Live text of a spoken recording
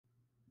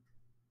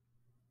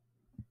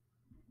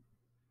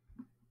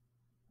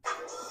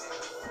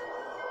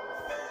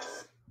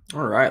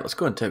All right, let's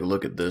go ahead and take a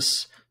look at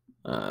this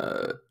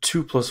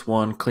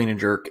 2+1 clean and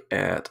jerk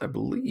at, I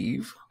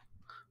believe,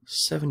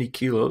 70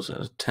 kilos,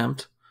 an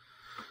attempt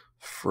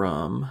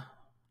from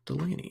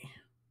Delaney.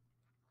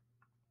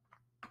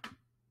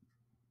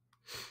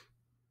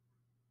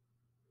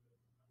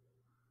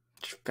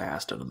 It's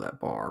fast under that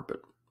bar,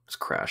 but it's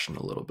crashing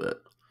a little bit.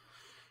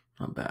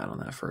 Not bad on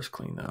that first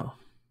clean, though.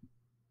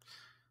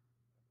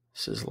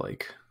 This is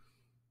like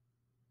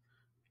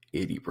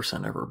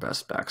 80% of her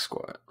best back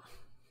squat.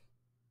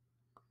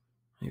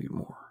 Maybe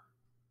more.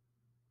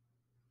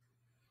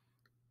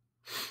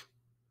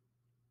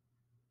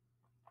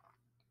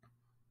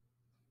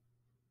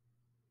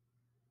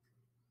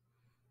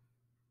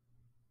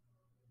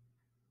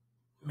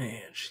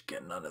 Man, she's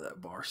getting under that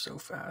bar so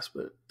fast,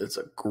 but it's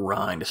a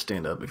grind to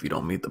stand up if you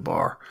don't meet the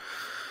bar.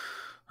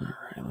 All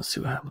right, let's see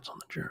what happens on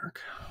the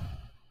jerk.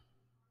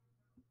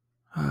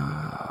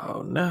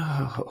 Oh,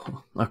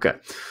 no. Okay.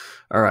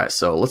 All right,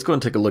 so let's go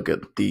and take a look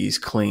at these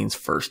cleans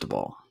first of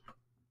all.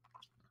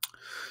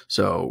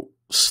 So,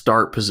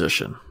 start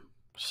position.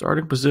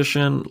 Starting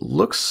position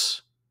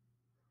looks...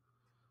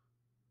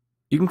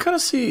 You can kind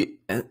of see,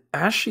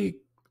 as she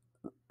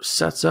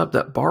sets up,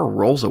 that bar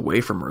rolls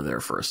away from her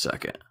there for a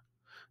second.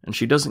 And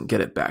she doesn't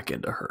get it back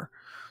into her.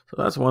 So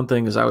that's one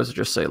thing is I would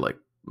just say, like,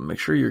 make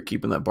sure you're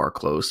keeping that bar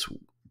close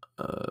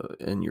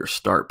in your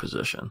start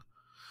position.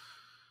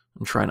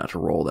 And try not to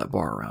roll that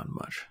bar around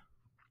much.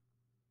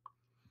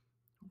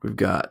 We've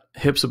got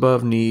hips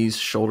above knees,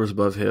 shoulders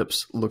above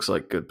hips. Looks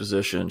like good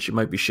position. She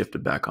might be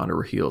shifted back onto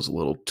her heels a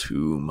little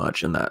too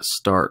much in that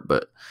start,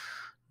 but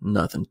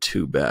nothing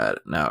too bad.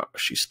 Now,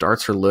 she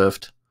starts her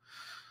lift.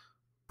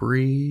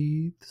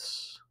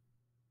 Breathes.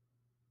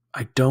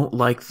 I don't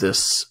like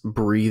this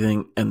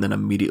breathing and then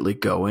immediately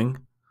going.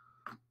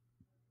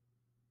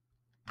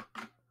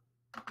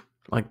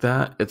 Like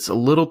that. It's a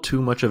little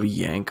too much of a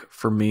yank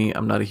for me.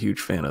 I'm not a huge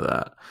fan of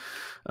that.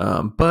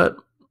 But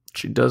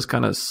she does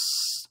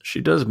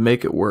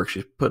make it work.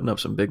 She's putting up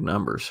some big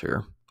numbers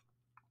here.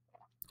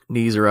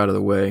 Knees are out of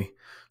the way.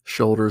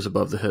 Shoulders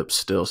above the hips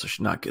still, so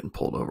she's not getting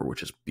pulled over,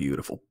 which is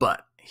beautiful.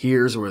 But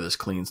here's where this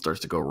clean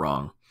starts to go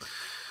wrong.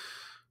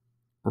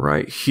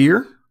 Right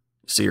here,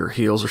 see her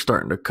heels are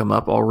starting to come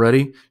up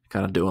already.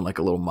 Kind of doing like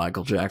a little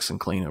Michael Jackson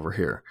clean over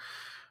here.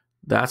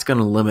 That's going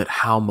to limit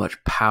how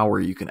much power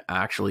you can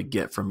actually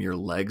get from your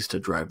legs to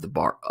drive the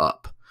bar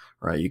up,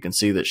 right? You can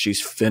see that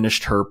she's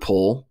finished her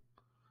pull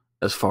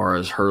as far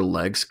as her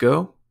legs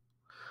go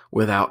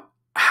without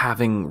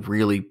having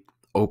really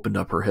opened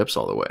up her hips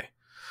all the way.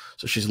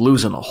 So she's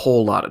losing a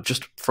whole lot of,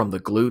 just from the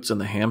glutes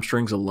and the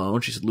hamstrings alone,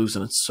 she's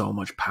losing so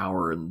much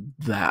power in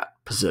that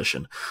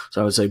position.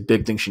 So I would say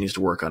big thing she needs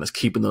to work on is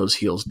keeping those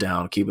heels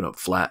down, keeping them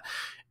flat,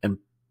 and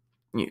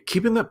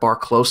keeping that bar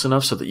close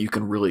enough so that you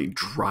can really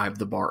drive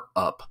the bar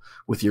up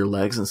with your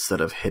legs instead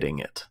of hitting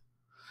it.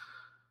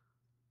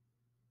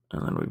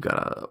 And then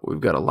we've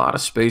got a lot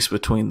of space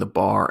between the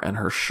bar and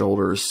her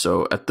shoulders.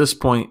 So at this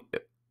point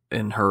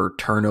in her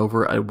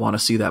turnover, I want to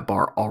see that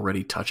bar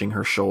already touching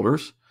her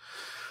shoulders.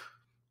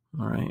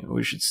 All right,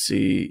 we should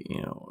see,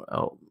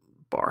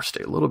 bar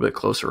stay a little bit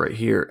closer right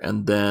here,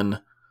 and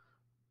then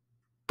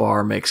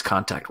bar makes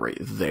contact right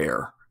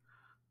there,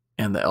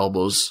 and the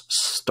elbows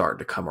start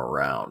to come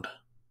around.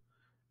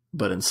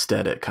 But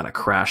instead it kind of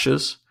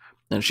crashes,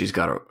 and she's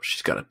got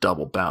a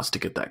double bounce to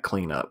get that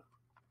clean up,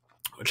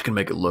 which can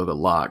make it look a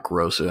lot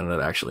grosser than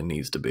it actually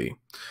needs to be.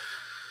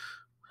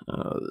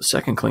 The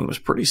second clean was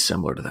pretty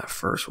similar to that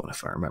first one,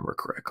 if I remember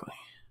correctly.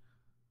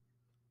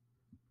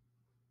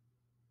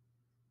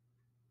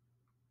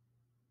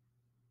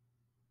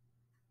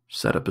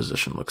 Setup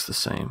position looks the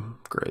same.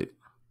 Great.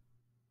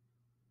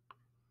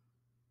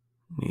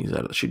 Knees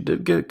out of she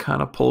did get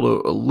kind of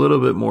pulled a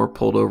little bit more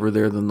pulled over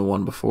there than the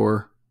one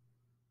before.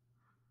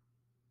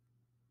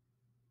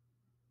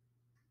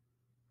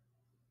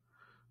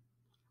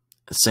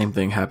 The same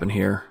thing happened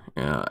here.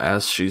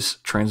 As she's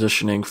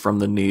transitioning from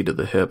the knee to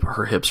the hip,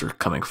 her hips are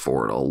coming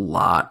forward a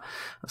lot.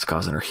 That's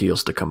causing her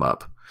heels to come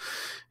up.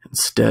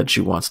 Instead,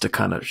 she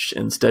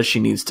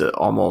needs to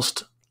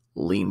almost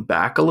lean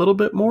back a little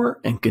bit more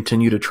and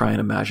continue to try and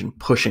imagine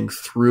pushing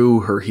through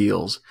her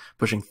heels,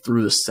 pushing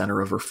through the center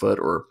of her foot,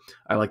 or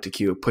I like to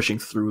cue pushing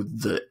through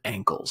the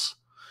ankles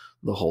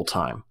the whole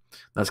time.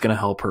 That's going to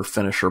help her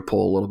finish her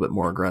pull a little bit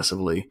more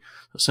aggressively.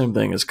 The same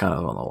thing as kind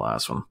of on the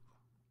last one.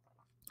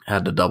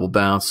 Had to double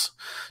bounce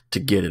to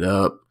get it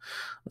up.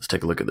 Let's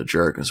take a look at the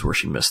jerk. This is where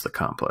she missed the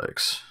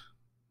complex.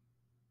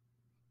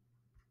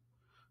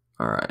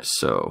 All right,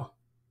 so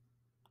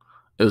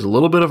it was a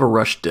little bit of a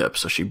rush dip.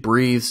 So she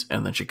breathes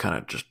and then she kind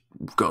of just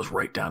goes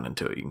right down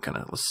into it. You can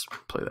let's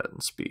play that in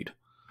speed.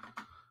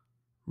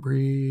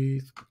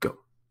 Breathe, go.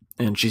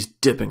 And she's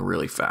dipping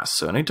really fast.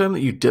 So anytime that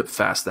you dip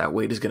fast, that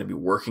weight is going to be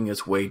working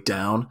its way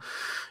down.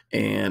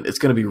 And it's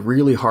going to be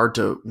really hard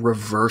to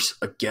reverse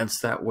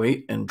against that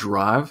weight and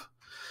drive.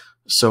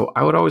 So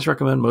I would always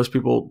recommend most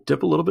people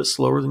dip a little bit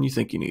slower than you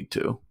think you need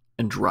to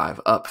and drive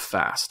up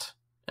fast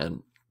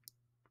and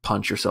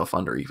punch yourself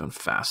under even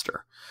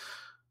faster.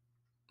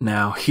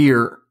 Now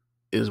here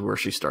is where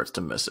she starts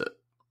to miss it.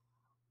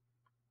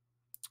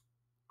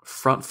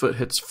 front foot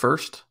hits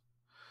first.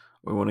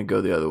 We want to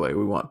go the other way.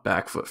 We want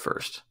back foot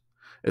first.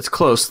 It's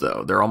close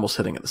though. They're almost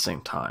hitting at the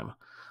same time.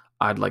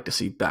 I'd like to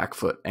see back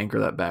foot, anchor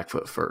that back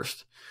foot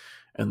first,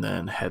 and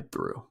then head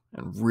through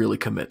and really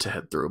commit to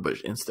head through.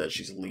 But instead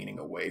she's leaning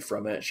away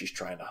from it. She's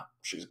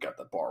got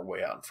the bar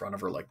way out in front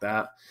of her like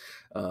that.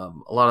 A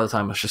lot of the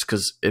time it's just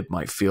because it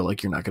might feel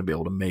like you're not going to be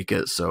able to make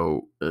it.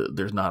 So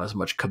there's not as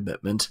much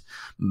commitment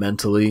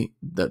mentally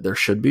that there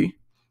should be.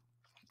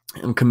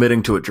 And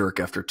committing to a jerk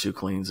after 2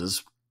 cleans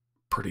is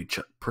pretty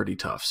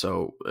tough.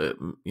 So,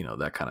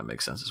 that kind of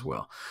makes sense as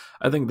well.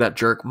 I think that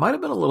jerk might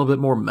have been a little bit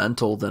more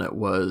mental than it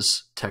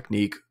was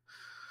technique.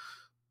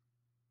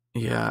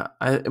 Yeah,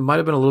 it might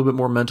have been a little bit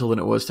more mental than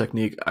it was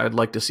technique. I'd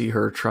like to see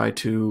her try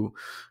to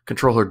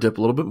control her dip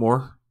a little bit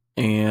more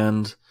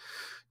and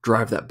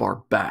drive that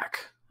bar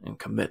back and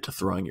commit to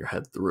throwing your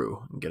head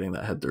through and getting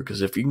that head through.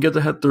 Because if you can get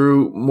the head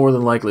through, more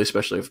than likely,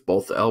 especially if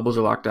both the elbows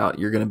are locked out,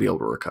 you're going to be able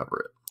to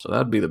recover it. So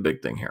that'd be the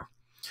big thing here.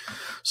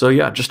 So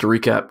yeah, just to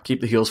recap, keep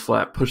the heels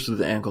flat, push through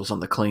the ankles on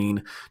the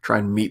clean, try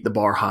and meet the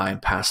bar high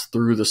and pass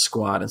through the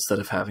squat instead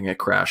of having it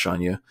crash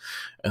on you.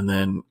 And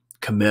then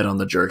commit on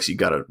the jerks. You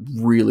got to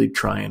really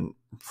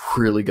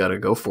got to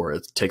go for it.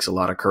 It takes a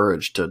lot of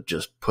courage to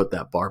just put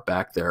that bar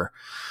back there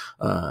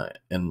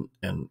and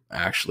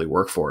actually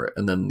work for it.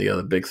 And then the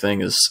other big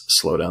thing is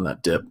slow down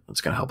that dip. It's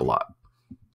going to help a lot.